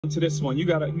To this one, you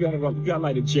gotta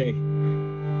light a J.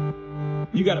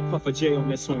 You gotta puff a J on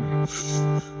this one.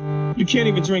 You can't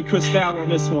even drink Cristal on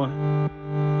this one.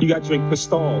 You gotta drink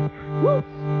Cristal.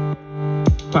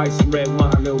 Probably some red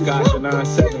wine, little guys,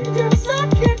 9-7.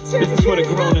 This is for the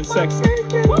grown and sexy.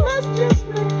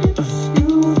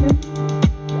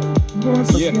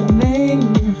 Yeah.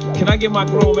 Can I get my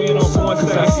grown man on one?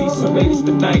 Cause I see some ladies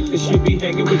tonight that should be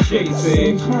hanging with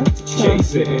Jay-Z.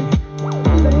 Jay-Z.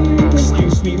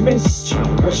 Excuse me, miss,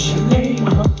 what's your name?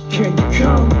 Can you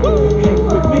come hang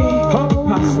with me?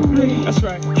 Possibly. That's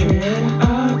right. Can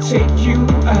I take you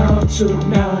out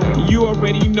tonight? You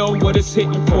already know what it's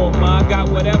hitting for, ma. I got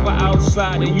whatever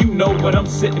outside, and you know what I'm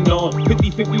sitting on.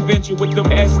 50-50 venture with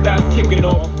them S-styles kicking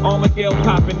off. Armadale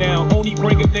popping now, only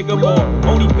bring a nigga more.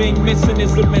 Only thing missing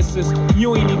is the missus.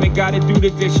 You ain't even gotta do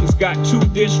the dishes. Got 2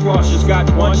 dishwashers, got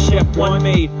 1 chef, 1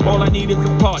 maid. All I need is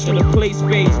a partner to play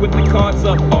spades with the cards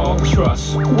up, all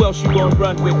trust. Who else you gonna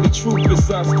run with? The truth is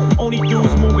us. Only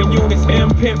dudes moving units,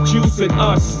 M-Pimp Juice and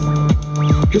us.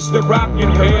 It's the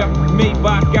rockin' hair,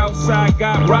 Maybach outside,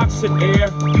 got rocks in air.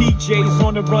 PJs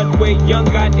on the runway, young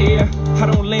got air. I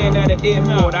don't land at an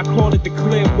airport, I call it the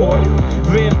clearport.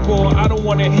 Therefore, I don't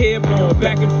wanna hear more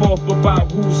back and forth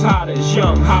about who's hotter,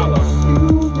 young holla.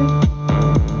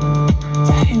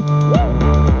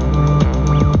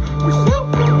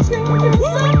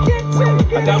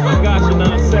 I got my gotcha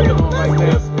 9-7 on right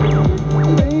now.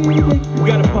 We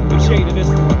gotta pump the shade to this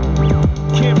one.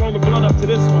 Can't roll the blunt up to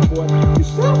this one, boy.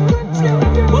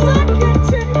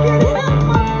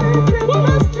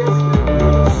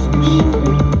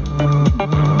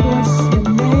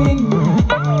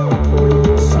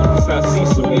 I see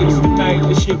some ladies tonight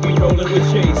that should be rolling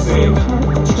with Jay-Z.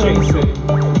 Jay-Z.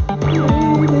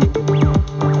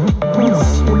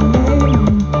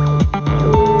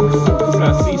 I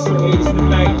see some ladies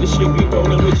tonight that should be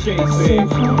rolling with Jay-Z.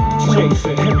 Jay-Z.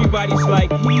 Everybody's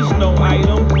like, he's no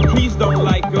item. Please don't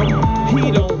like him.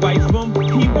 He don't wife him.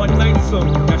 He one nights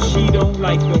him. Now she don't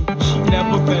like him. She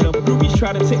never met him. Rubies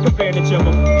try to take advantage of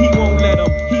him. He won't let him.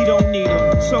 He don't need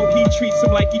him. So he treats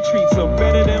him like he treats him.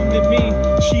 Better them than me.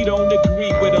 She don't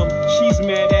agree with him. She's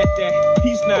mad at that.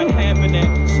 He's not having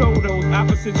that. So those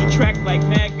opposites attract like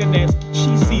magnets.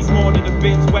 She sees more than the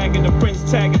Benz wagon, the prince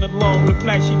tagging along, the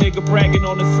flashy nigga bragging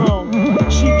on the song.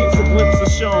 She gets a glimpse of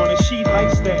Sean and she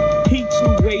likes that. He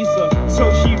two-ways her,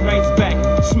 so she writes back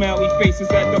smiley faces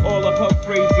after all of her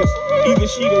phrases. Either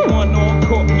she the one or I'm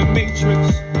caught in the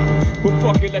matrix. But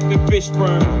fuck it, let the fish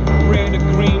burn. Red or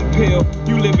green pill,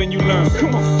 you live and you learn.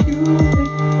 Come on.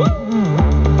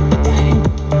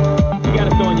 You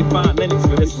gotta throw in your 5 minutes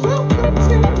for this one.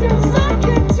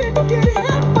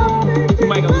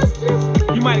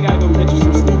 You might gotta go get you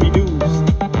some Scooby-Doos.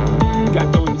 You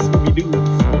got throw in the Scooby-Doos.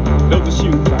 Those are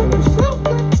shoes.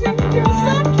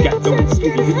 You got throw in the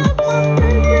Scooby-Doos.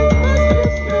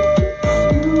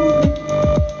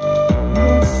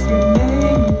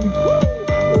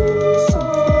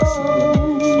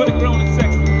 It's for the grown and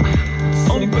sexy.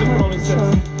 Only for the grown and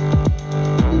sexy.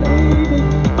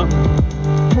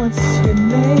 What's your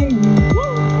name?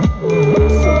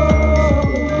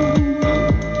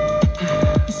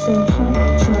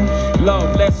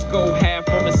 Love, let's go half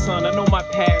on the sun. I know my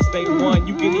past ain't one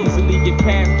you can easily get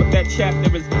past, but that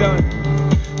chapter is done.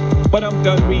 But I'm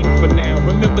done reading for now.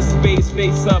 Remember space,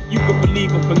 face up, you can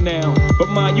believe him for now. But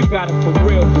mine, you got it for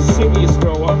real, for serious,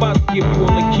 bro. I'm about to give you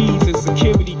all the keys and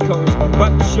security codes.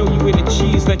 About to show you where the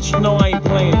cheese, let you know I ain't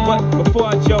playing. But before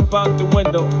I jump out the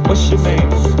window, what's your name?